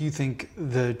 Sounds like you think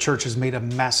the church has made a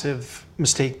massive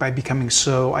mistake by becoming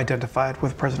so identified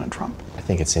with President Trump. I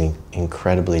think it's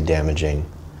incredibly damaging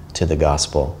to the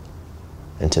gospel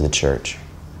and to the church.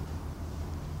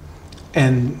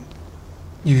 And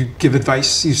you give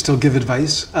advice. You still give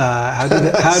advice. How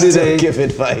do they give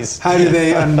advice? How do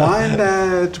they unwind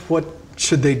that? What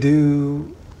should they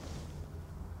do?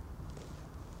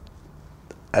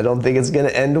 I don't think it's going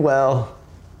to end well.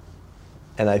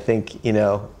 And I think,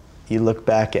 you look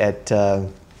back at the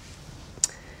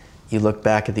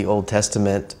Old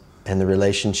Testament and the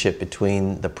relationship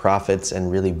between the prophets and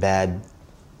really bad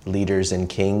leaders and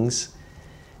kings,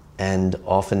 and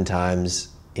oftentimes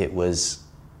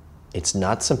it's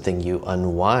not something you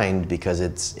unwind, because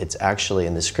it's actually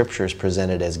in the scriptures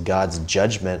presented as God's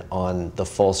judgment on the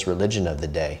false religion of the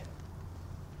day.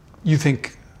 You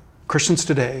think Christians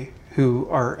today who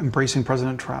are embracing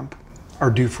President Trump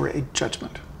are due for a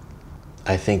judgment?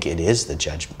 I think it is the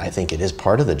judgment. I think it is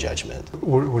part of the judgment.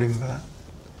 What do you mean by that?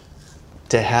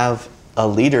 To have a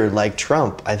leader like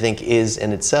Trump, I think, is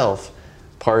in itself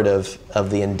part of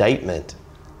the indictment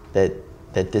that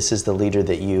this is the leader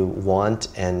that you want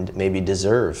and maybe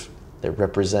deserve, that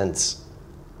represents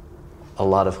a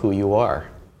lot of who you are.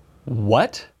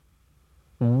 What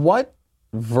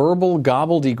verbal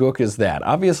gobbledygook is that?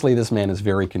 Obviously, this man is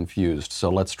very confused, so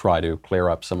let's try to clear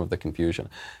up some of the confusion.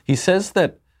 He says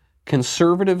that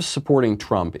conservatives supporting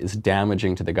Trump is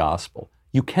damaging to the gospel.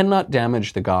 You cannot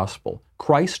damage the gospel.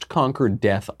 Christ conquered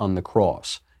death on the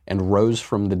cross and rose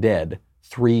from the dead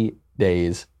 3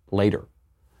 days later.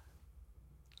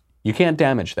 You can't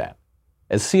damage that.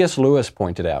 As C.S. Lewis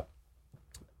pointed out,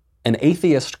 an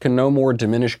atheist can no more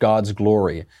diminish God's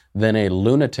glory than a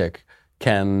lunatic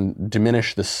can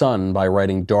diminish the sun by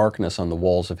writing darkness on the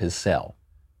walls of his cell.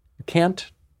 You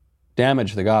can't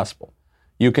damage the gospel.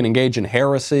 You can engage in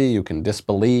heresy, you can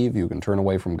disbelieve, you can turn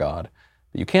away from God,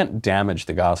 but you can't damage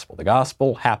the gospel. The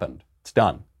gospel happened. It's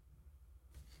done.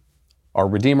 Our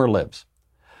Redeemer lives.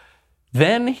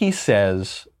 Then he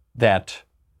says that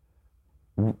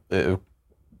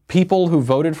people who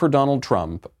voted for Donald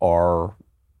Trump are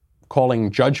calling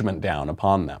judgment down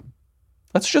upon them.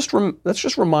 Let's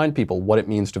just remind people what it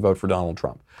means to vote for Donald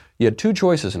Trump. You had two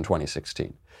choices in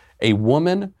 2016. A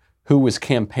woman who was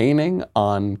campaigning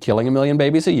on killing 1 million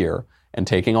babies a year and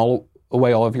taking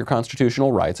away all of your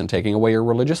constitutional rights and taking away your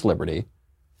religious liberty,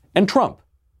 and Trump,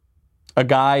 a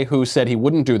guy who said he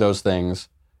wouldn't do those things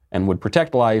and would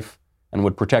protect life and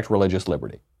would protect religious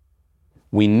liberty.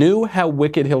 We knew how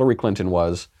wicked Hillary Clinton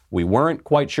was. We weren't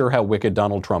quite sure how wicked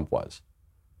Donald Trump was.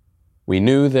 We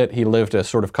knew that he lived a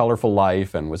sort of colorful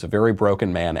life and was a very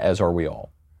broken man, as are we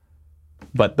all.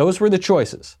 But those were the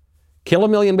choices. Kill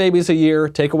 1 million babies a year,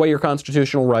 take away your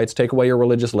constitutional rights, take away your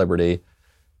religious liberty,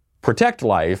 protect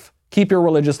life, keep your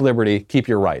religious liberty, keep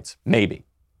your rights. Maybe.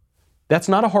 That's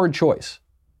not a hard choice.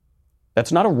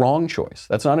 That's not a wrong choice.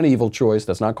 That's not an evil choice.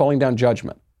 That's not calling down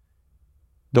judgment.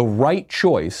 The right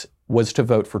choice was to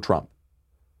vote for Trump.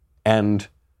 And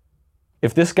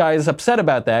if this guy is upset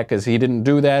about that because he didn't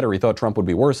do that or he thought Trump would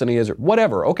be worse than he is or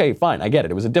whatever, okay, fine, I get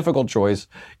it. It was a difficult choice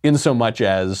in so much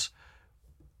as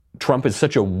Trump is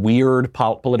such a weird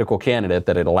political candidate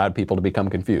that it allowed people to become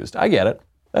confused. I get it.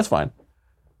 That's fine.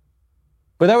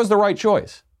 But that was the right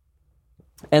choice.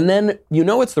 And then you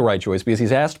know it's the right choice because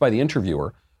he's asked by the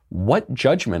interviewer, what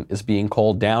judgment is being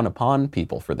called down upon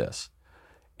people for this?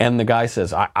 And the guy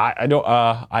says, I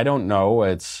don't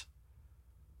know.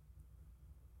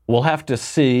 We'll have to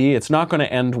see. It's not going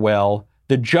to end well.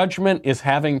 The judgment is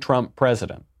having Trump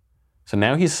president. So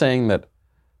now he's saying that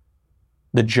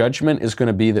the judgment is going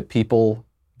to be that people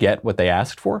get what they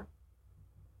asked for?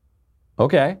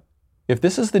 Okay. If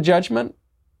this is the judgment,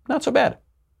 not so bad.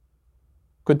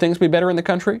 Could things be better in the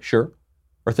country? Sure.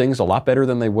 Are things a lot better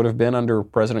than they would have been under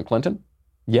President Clinton?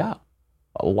 Yeah,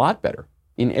 a lot better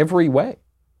in every way.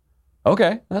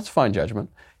 Okay, that's fine judgment.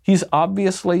 He's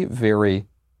obviously very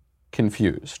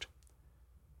confused.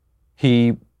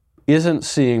 He isn't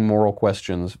seeing moral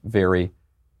questions very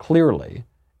clearly,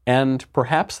 and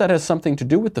perhaps that has something to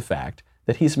do with the fact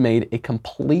that he's made a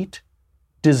complete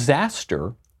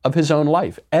disaster of his own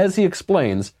life, as he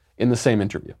explains in the same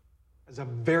interview. As a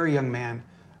very young man,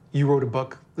 you wrote a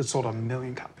book that sold 1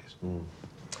 million copies.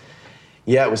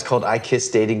 Yeah, it was called I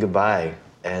Kissed Dating Goodbye,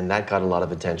 and that got a lot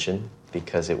of attention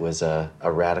because it was a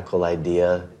radical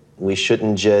idea. We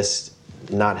shouldn't just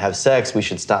not have sex, we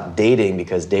should stop dating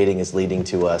because dating is leading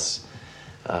to us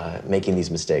making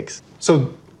these mistakes.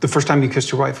 So the first time you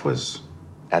kissed your wife was?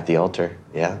 At the altar,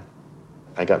 yeah.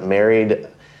 I got married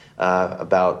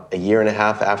about a year and a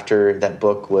half after that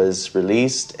book was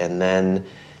released, and then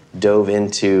dove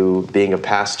into being a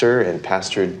pastor and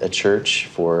pastored a church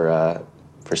for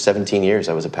 17 years.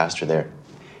 I was a pastor there.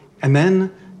 And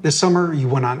then this summer you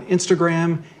went on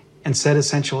Instagram and said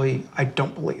essentially, I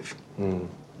don't believe.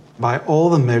 By all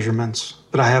the measurements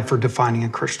that I have for defining a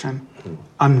Christian,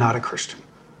 I'm not a Christian.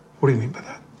 What do you mean by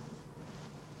that?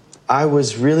 I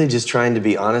was really just trying to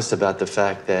be honest about the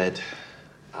fact that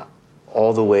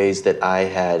all the ways that I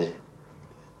had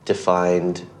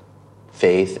defined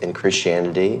faith and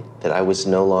Christianity, that I was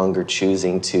no longer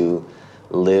choosing to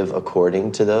live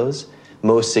according to those.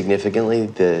 Most significantly,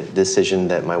 the decision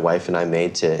that my wife and I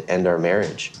made to end our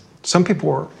marriage. Some people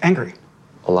were angry.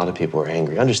 A lot of people were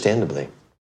angry, understandably.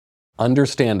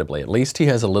 Understandably, at least he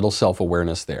has a little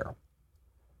self-awareness there.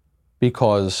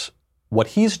 Because what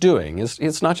he's doing is,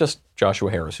 it's not just Joshua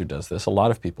Harris who does this, a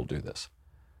lot of people do this.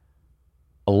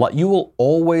 You will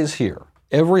always hear,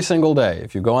 every single day,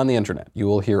 if you go on the internet, you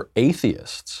will hear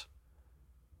atheists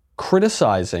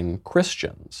criticizing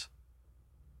Christians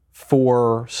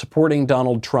for supporting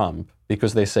Donald Trump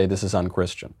because they say this is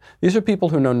unchristian. These are people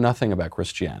who know nothing about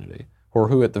Christianity, or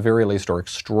who at the very least are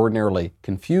extraordinarily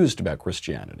confused about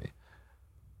Christianity,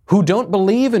 who don't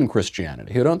believe in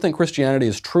Christianity, who don't think Christianity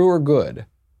is true or good,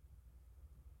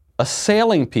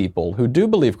 assailing people who do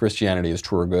believe Christianity is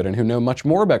true or good and who know much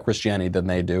more about Christianity than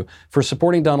they do for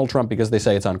supporting Donald Trump because they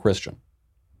say it's unchristian.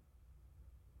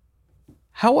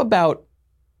 How about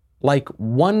like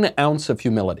 1 ounce of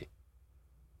humility?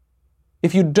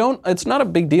 If you don't, it's not a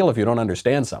big deal if you don't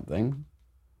understand something.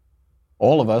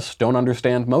 All of us don't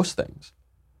understand most things.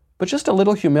 But just a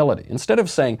little humility. Instead of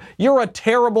saying, you're a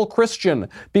terrible Christian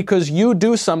because you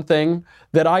do something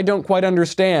that I don't quite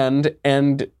understand,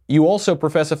 and you also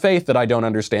profess a faith that I don't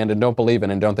understand and don't believe in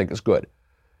and don't think is good.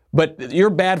 But you're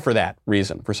bad for that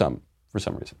reason, for some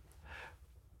reason.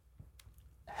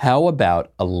 How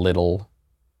about a little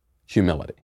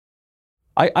humility?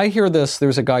 I hear this,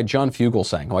 there's a guy, John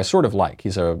Fugelsang, who I sort of like.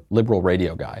 He's a liberal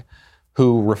radio guy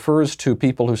who refers to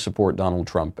people who support Donald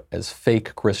Trump as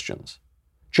fake Christians.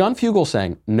 John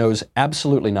Fugelsang knows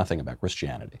absolutely nothing about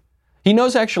Christianity. He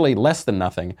knows actually less than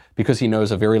nothing because he knows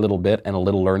a very little bit, and a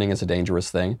little learning is a dangerous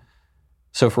thing.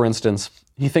 So for instance,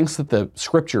 he thinks that the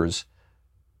scriptures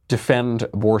defend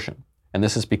abortion. And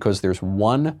this is because there's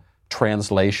one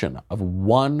translation of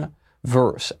one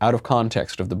verse out of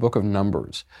context of the book of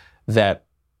Numbers that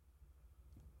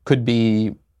could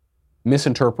be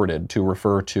misinterpreted to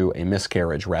refer to a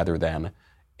miscarriage rather than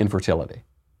infertility.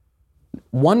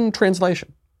 One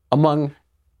translation among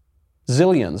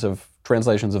zillions of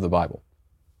translations of the Bible.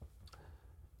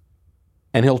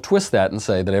 And he'll twist that and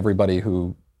say that everybody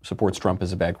who supports Trump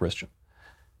is a bad Christian.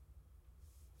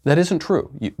 That isn't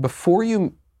true. Before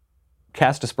you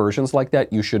cast aspersions like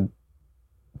that, you should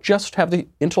just have the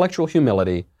intellectual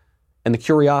humility and the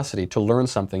curiosity to learn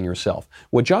something yourself.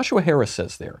 What Joshua Harris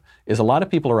says there is a lot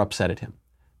of people are upset at him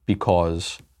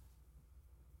because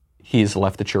he's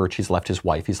left the church, he's left his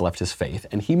wife, he's left his faith,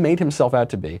 and he made himself out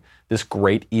to be this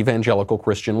great evangelical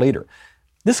Christian leader.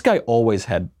 This guy always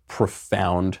had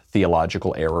profound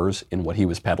theological errors in what he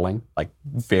was peddling, like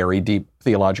very deep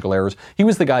theological errors. He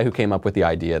was the guy who came up with the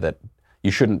idea that you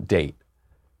shouldn't date.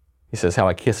 He says, how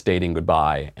I kissed dating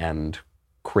goodbye, and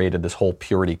created this whole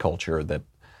purity culture that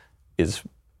is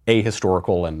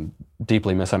ahistorical and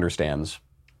deeply misunderstands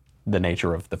the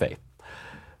nature of the faith.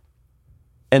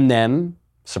 And then,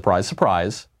 surprise,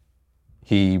 surprise,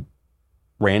 he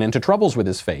ran into troubles with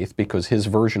his faith because his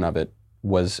version of it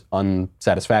was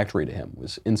unsatisfactory to him,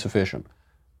 was insufficient,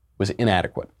 was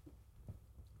inadequate.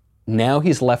 Now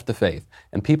he's left the faith,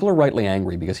 and people are rightly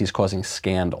angry because he's causing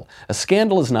scandal. A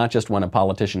scandal is not just when a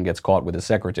politician gets caught with his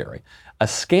secretary. A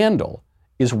scandal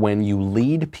is when you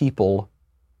lead people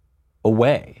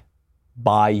away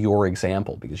by your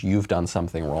example because you've done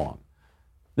something wrong.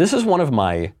 This is one of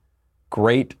my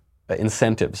great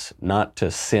incentives not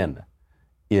to sin,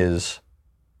 is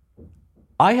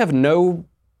I have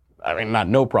not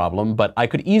no problem, but I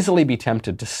could easily be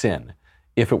tempted to sin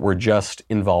if it were just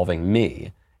involving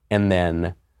me. And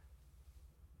then,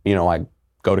 I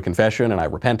go to confession and I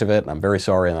repent of it and I'm very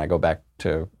sorry and I go back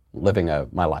to living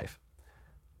my life.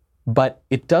 But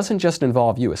it doesn't just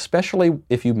involve you, especially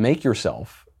if you make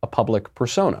yourself a public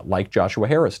persona, like Joshua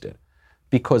Harris did.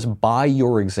 Because by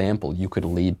your example, you could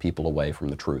lead people away from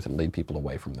the truth and lead people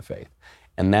away from the faith.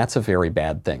 And that's a very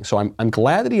bad thing. So I'm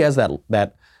glad that he has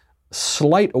that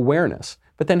slight awareness,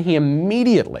 but then he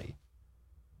immediately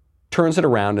turns it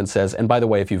around and says, and by the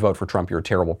way, if you vote for Trump, you're a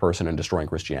terrible person and destroying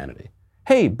Christianity.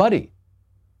 Hey, buddy,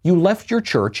 you left your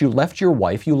church, you left your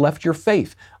wife, you left your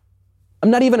faith. I'm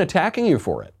not even attacking you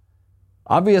for it.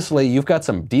 Obviously, you've got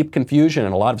some deep confusion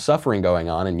and a lot of suffering going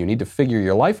on, and you need to figure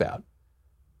your life out.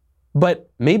 But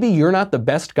maybe you're not the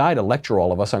best guy to lecture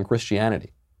all of us on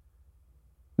Christianity.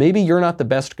 Maybe you're not the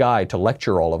best guy to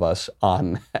lecture all of us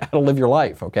on how to live your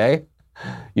life, okay?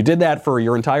 You did that for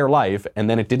your entire life, and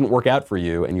then it didn't work out for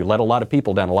you, and you led a lot of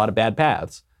people down a lot of bad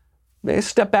paths. Maybe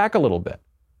step back a little bit.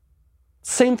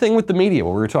 Same thing with the media,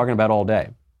 what we were talking about all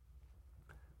day.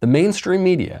 The mainstream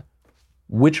media,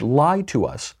 which lie to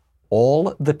us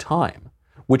all the time,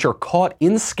 which are caught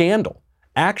in scandal,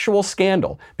 actual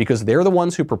scandal, because they're the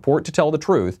ones who purport to tell the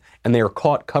truth, and they are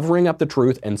caught covering up the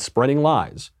truth and spreading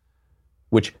lies,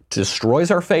 which destroys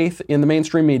our faith in the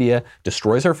mainstream media,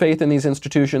 destroys our faith in these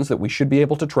institutions that we should be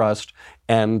able to trust,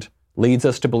 and leads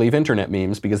us to believe internet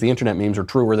memes because the internet memes are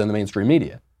truer than the mainstream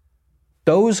media.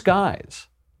 Those guys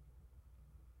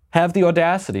have the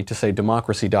audacity to say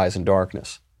democracy dies in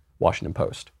darkness, Washington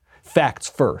Post. Facts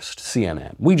first,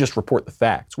 CNN. We just report the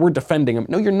facts. We're defending them.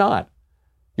 No, you're not.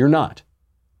 You're not.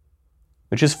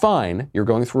 Which is fine. You're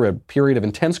going through a period of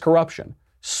intense corruption.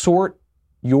 Sort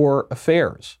your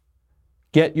affairs.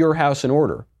 Get your house in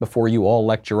order before you all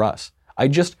lecture us. I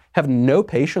just have no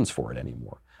patience for it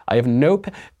anymore. I have no...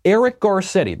 Eric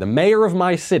Garcetti, the mayor of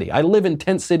my city. I live in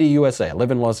Tent City, USA. I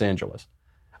live in Los Angeles.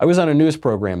 I was on a news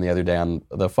program the other day on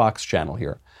the Fox channel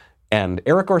here, and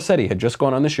Eric Garcetti had just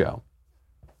gone on the show,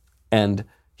 and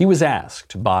he was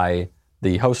asked by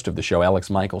the host of the show, Alex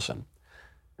Michelson,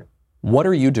 what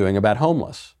are you doing about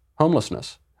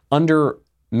homelessness? Under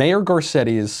Mayor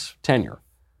Garcetti's tenure,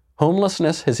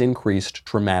 homelessness has increased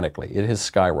dramatically. It has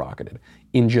skyrocketed.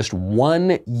 In just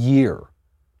 1 year,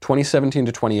 2017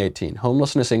 to 2018,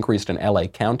 homelessness increased in LA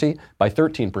County by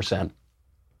 13%,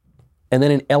 and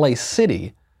then in LA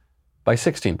City by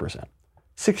 16%.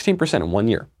 16% in 1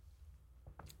 year.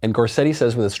 And Garcetti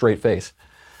says with a straight face,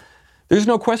 there's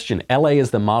no question LA is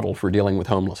the model for dealing with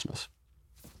homelessness.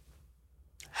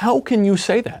 How can you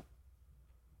say that?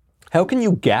 How can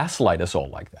you gaslight us all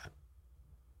like that?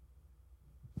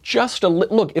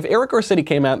 Look, if Eric Garcetti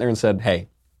came out there and said, hey,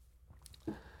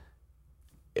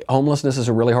 homelessness is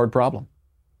a really hard problem.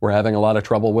 We're having a lot of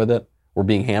trouble with it. We're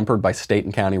being hampered by state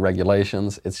and county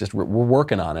regulations. It's just, we're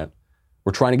working on it.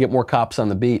 We're trying to get more cops on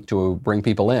the beat to bring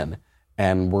people in,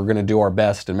 and we're going to do our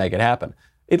best to make it happen.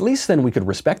 At least then we could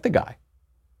respect the guy.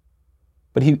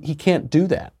 But he can't do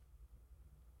that.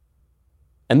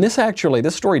 And this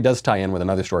story does tie in with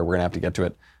another story. We're going to have to get to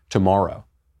it tomorrow.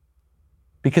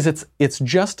 Because it's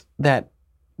just that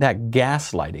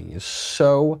gaslighting is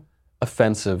so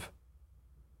offensive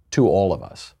to all of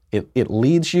us. It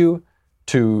leads you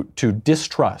to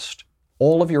distrust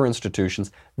all of your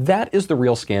institutions. That is the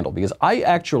real scandal, because I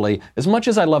actually, as much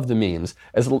as I love the memes,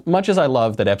 as much as I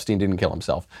love that Epstein didn't kill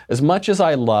himself, as much as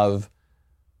I love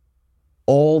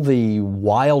all the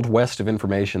wild west of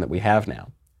information that we have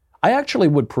now, I actually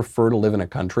would prefer to live in a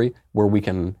country where we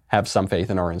can have some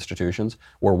faith in our institutions,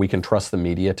 where we can trust the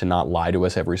media to not lie to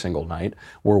us every single night,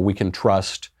 where we can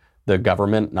trust the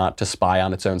government not to spy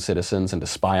on its own citizens and to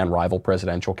spy on rival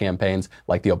presidential campaigns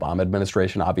like the Obama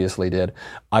administration obviously did.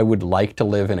 I would like to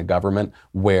live in a government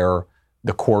where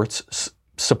the courts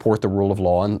support the rule of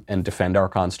law and defend our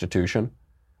Constitution,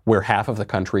 where half of the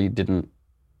country didn't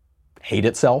hate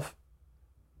itself,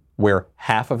 where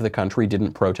half of the country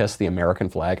didn't protest the American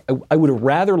flag. I would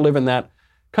rather live in that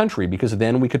country, because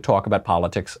then we could talk about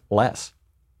politics less.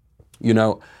 You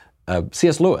know,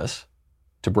 C.S. Lewis,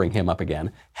 to bring him up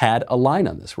again, had a line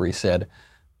on this where he said,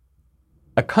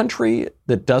 a country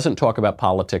that doesn't talk about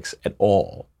politics at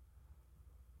all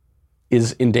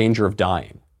is in danger of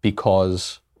dying,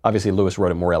 because, obviously Lewis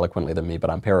wrote it more eloquently than me, but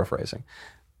I'm paraphrasing.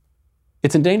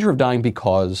 It's in danger of dying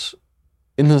because,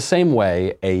 in the same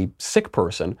way, a sick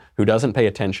person who doesn't pay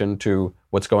attention to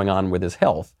what's going on with his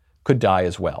health could die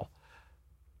as well.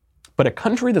 But a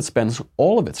country that spends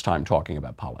all of its time talking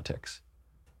about politics,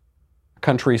 a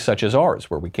country such as ours,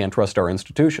 where we can't trust our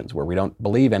institutions, where we don't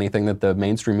believe anything that the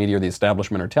mainstream media or the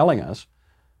establishment are telling us,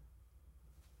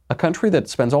 a country that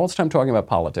spends all its time talking about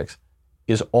politics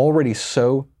is already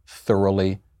so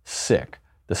thoroughly sick.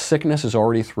 The sickness is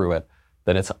already through it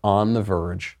that it's on the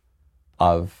verge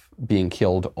of being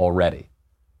killed already.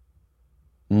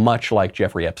 much like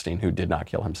Jeffrey Epstein, who did not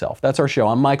kill himself. That's our show.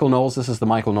 I'm Michael Knowles. This is The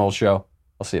Michael Knowles Show.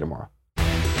 I'll see you tomorrow.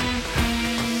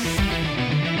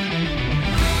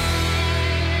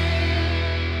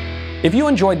 If you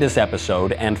enjoyed this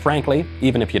episode, and frankly,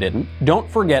 even if you didn't, don't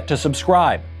forget to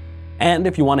subscribe. And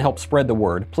if you want to help spread the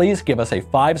word, please give us a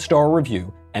 5-star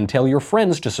review and tell your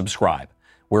friends to subscribe.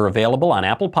 We're available on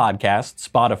Apple Podcasts,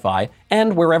 Spotify,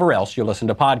 and wherever else you listen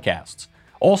to podcasts.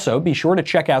 Also, be sure to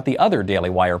check out the other Daily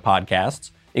Wire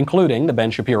podcasts, including The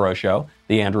Ben Shapiro Show,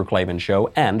 The Andrew Klavan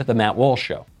Show, and The Matt Walsh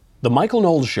Show. The Michael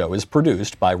Knowles Show is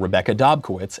produced by Rebecca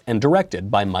Dobkowitz and directed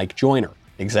by Mike Joyner.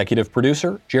 Executive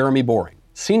producer, Jeremy Boring.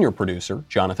 Senior producer,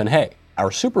 Jonathan Hay.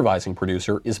 Our supervising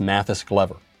producer is Mathis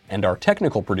Glover. And our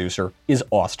technical producer is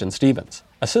Austin Stevens.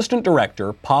 Assistant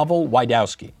director, Pavel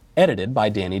Wydowski. Edited by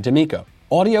Danny D'Amico.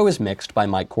 Audio is mixed by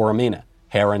Mike Coromina.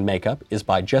 Hair and makeup is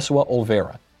by Jesua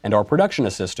Olvera. And our production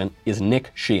assistant is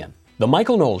Nick Sheehan. The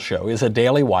Michael Knowles Show is a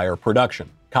Daily Wire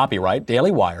production. Copyright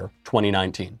Daily Wire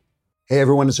 2019. Hey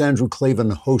everyone, it's Andrew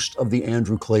Klavan, host of The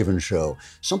Andrew Klavan Show.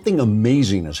 Something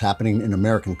amazing is happening in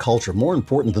American culture, more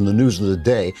important than the news of the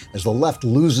day. As the left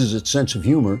loses its sense of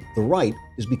humor, the right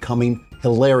is becoming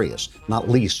hilarious, not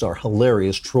least our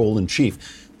hilarious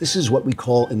troll-in-chief. This is what we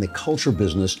call in the culture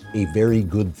business a very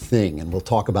good thing, and we'll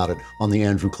talk about it on The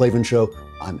Andrew Klavan Show.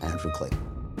 I'm Andrew Klavan.